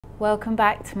Welcome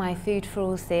back to my Food for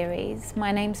All series.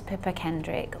 My name's Pippa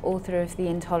Kendrick, author of The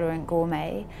Intolerant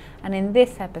Gourmet, and in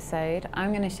this episode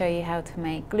I'm going to show you how to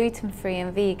make gluten-free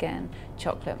and vegan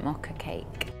chocolate mocha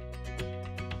cake.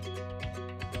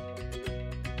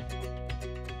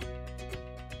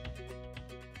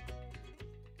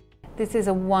 This is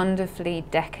a wonderfully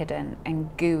decadent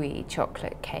and gooey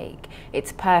chocolate cake.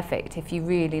 It's perfect if you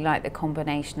really like the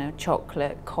combination of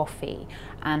chocolate, coffee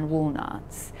and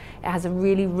walnuts. It has a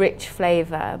really rich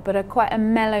flavour but quite a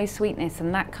mellow sweetness,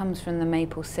 and that comes from the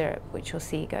maple syrup, which you'll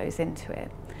see goes into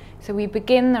it. So we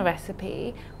begin the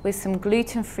recipe with some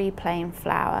gluten-free plain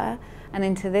flour, and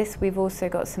into this we've also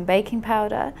got some baking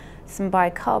powder, some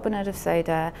bicarbonate of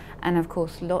soda, and of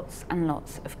course lots and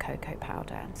lots of cocoa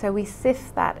powder. So we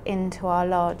sift that into our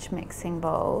large mixing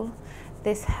bowl.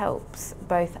 This helps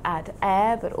both add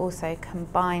air but also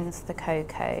combines the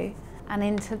cocoa. And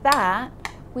into that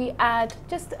we add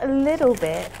just a little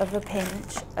bit of a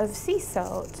pinch of sea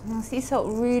salt. Now, sea salt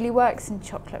really works in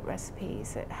chocolate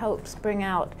recipes. It helps bring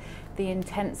out the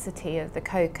intensity of the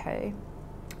cocoa.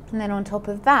 And then on top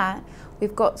of that,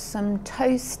 we've got some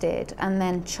toasted and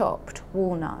then chopped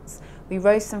walnuts. We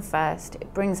roast them first,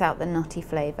 it brings out the nutty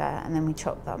flavour, and then we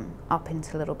chop them up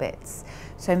into little bits.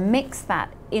 So mix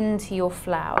that into your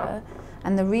flour,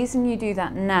 and the reason you do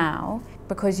that now,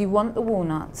 because you want the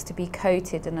walnuts to be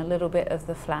coated in a little bit of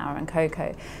the flour and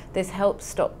cocoa. This helps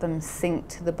stop them sink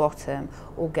to the bottom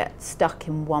or get stuck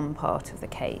in one part of the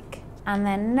cake. And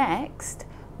then next,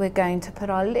 we're going to put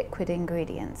our liquid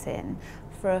ingredients in.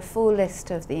 For a full list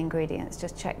of the ingredients,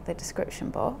 just check the description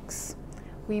box.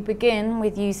 We begin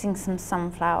with using some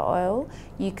sunflower oil.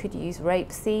 You could use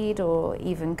rapeseed or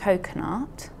even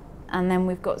coconut. And then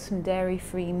we've got some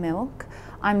dairy-free milk.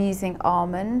 I'm using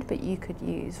almond, but you could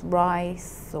use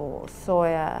rice or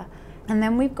soya. And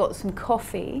then we've got some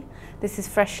coffee. This is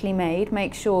freshly made.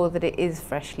 Make sure that it is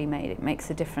freshly made. It makes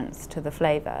a difference to the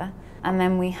flavour. And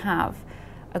then we have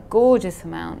a gorgeous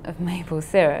amount of maple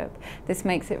syrup. This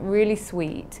makes it really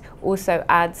sweet, also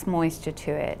adds moisture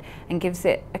to it and gives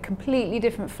it a completely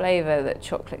different flavour that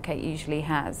chocolate cake usually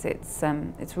has.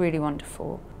 It's really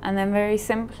wonderful. And then very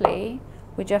simply,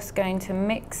 we're just going to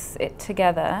mix it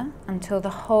together until the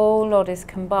whole lot is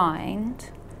combined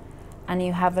and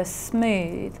you have a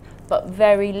smooth but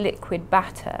very liquid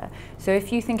batter. So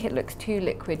if you think it looks too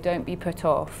liquid, don't be put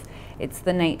off. It's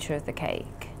the nature of the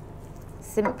cake.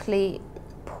 Simply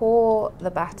pour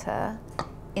the batter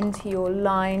into your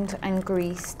lined and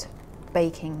greased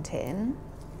baking tin,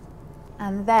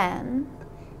 and then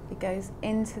it goes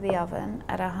into the oven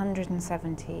at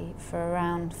 170 for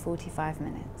around 45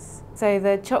 minutes. So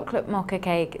the chocolate mocha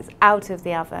cake is out of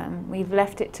the oven. We've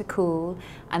left it to cool,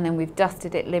 and then we've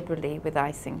dusted it liberally with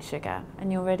icing sugar,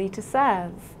 and you're ready to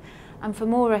serve. And for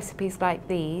more recipes like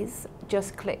these,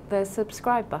 just click the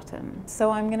subscribe button.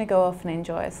 So I'm going to go off and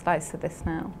enjoy a slice of this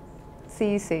now.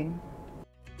 See you soon.